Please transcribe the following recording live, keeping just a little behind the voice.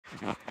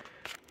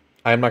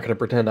I'm not going to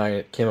pretend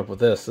I came up with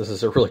this. This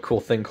is a really cool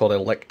thing called a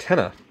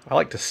LEctenna. I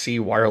like to see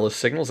wireless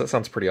signals. That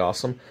sounds pretty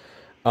awesome.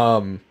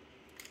 I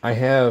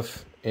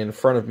have in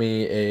front of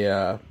me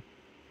a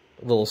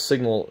little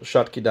signal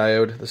Schottky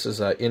diode. This is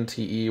a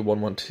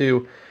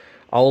NTE112.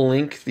 I'll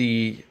link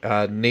the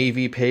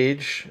Navy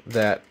page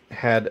that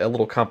had a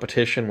little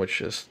competition,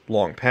 which is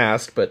long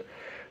past, but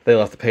they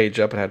left the page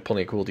up and had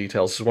plenty of cool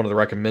details. This is one of the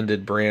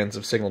recommended brands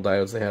of signal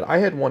diodes they had. I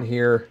had one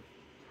here.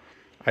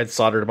 I'd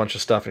soldered a bunch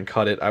of stuff and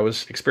cut it. I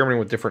was experimenting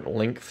with different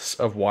lengths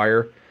of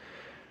wire,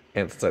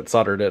 and since I'd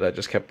soldered it, I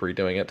just kept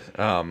redoing it.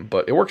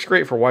 But it works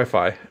great for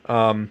Wi-Fi.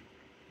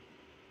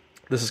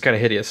 This is kind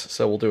of hideous,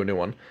 so we'll do a new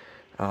one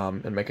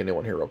and make a new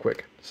one here real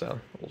quick. So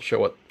we'll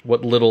show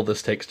what little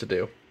this takes to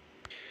do.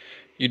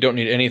 You don't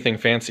need anything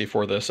fancy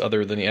for this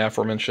other than the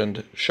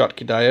aforementioned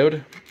Schottky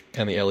diode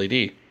and the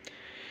LED.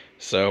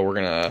 So we're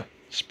going to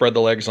spread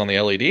the legs on the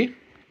LED,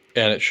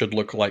 and it should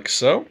look like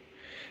so.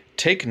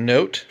 Take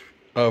note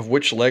of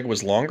which leg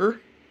was longer,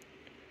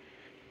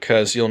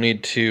 because you'll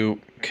need to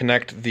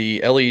connect the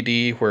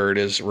LED where it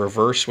is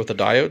reverse with the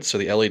diode, so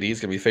the LED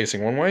is going to be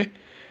facing one way,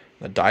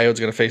 the diode's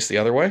going to face the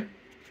other way.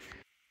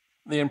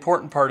 The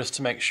important part is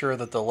to make sure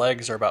that the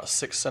legs are about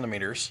 6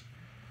 centimeters,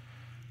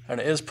 and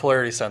it is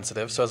polarity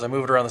sensitive, so as I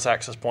move it around this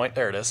access point,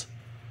 there it is.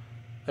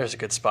 There's a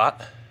good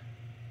spot.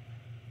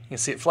 You can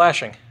see it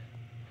flashing.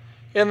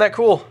 Isn't that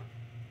cool?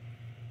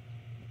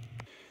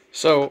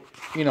 So,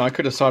 you know, I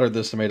could have soldered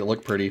this and made it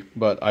look pretty,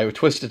 but I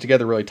twisted it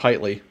together really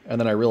tightly, and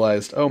then I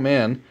realized, oh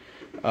man,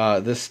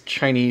 this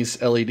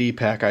Chinese LED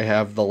pack I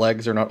have, the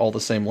legs are not all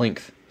the same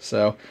length.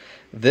 So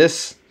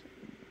this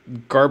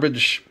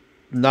garbage,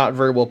 not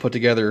very well put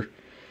together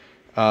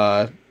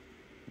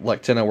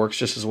LEctenna works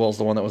just as well as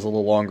the one that was a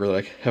little longer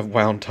that I have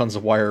wound tons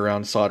of wire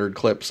around, soldered,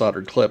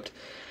 clipped.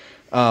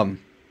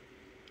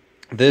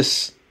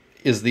 This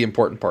is the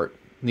important part.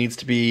 Needs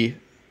to be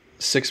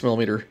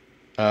 6mm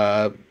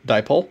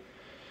dipole.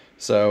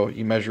 So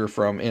you measure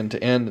from end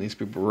to end, it needs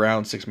to be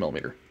around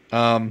 6mm.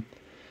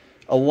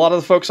 A lot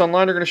of the folks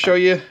online are going to show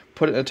you,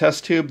 put it in a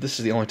test tube. This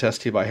is the only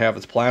test tube I have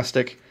that's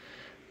plastic.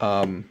 So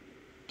I'm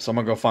going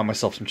to go find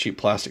myself some cheap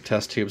plastic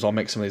test tubes. I'll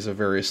make some of these of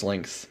various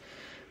lengths.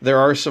 There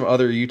are some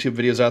other YouTube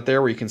videos out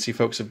there where you can see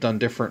folks have done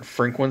different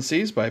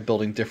frequencies by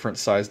building different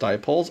size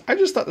dipoles. I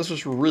just thought this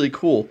was really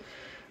cool.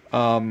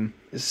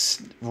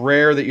 It's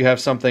rare that you have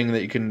something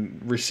that you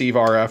can receive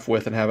RF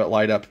with and have it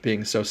light up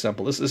being so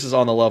simple. This is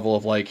on the level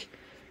of like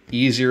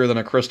easier than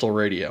a crystal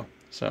radio.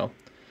 So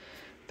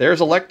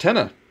there's a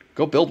LEctenna.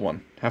 Go build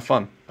one. Have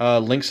fun.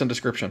 Links in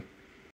description.